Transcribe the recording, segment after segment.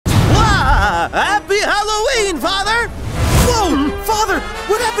Happy Halloween, Father! Whoa! Father,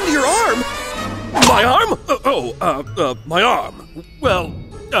 what happened to your arm? My arm? My arm. Well,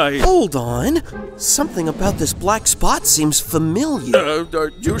 Hold on. Something about this black spot seems familiar.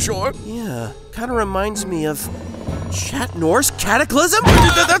 You sure? Yeah, kind of reminds me of Chat Norse Cataclysm?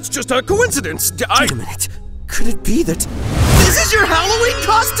 That's just a coincidence. Wait a minute. Could it be that this is your Halloween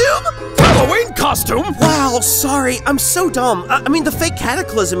costume? Halloween costume? Wow, sorry, I'm so dumb. I mean, the fake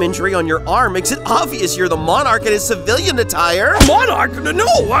Cataclysm injury on your arm makes it obvious you're the Monarch in his civilian attire. Monarch? No,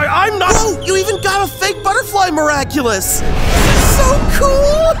 I'm not. Whoa, you even got a fake butterfly Miraculous. So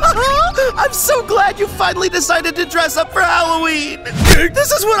cool! I'm so glad you finally decided to dress up for Halloween.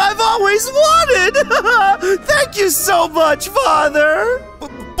 This is what I've always wanted. Thank you so much, Father.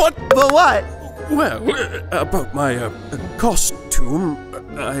 But what? Well, about my costume,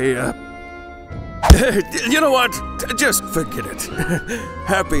 you know what? Just forget it.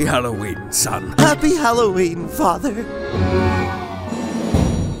 Happy Halloween, son. Happy Halloween, Father.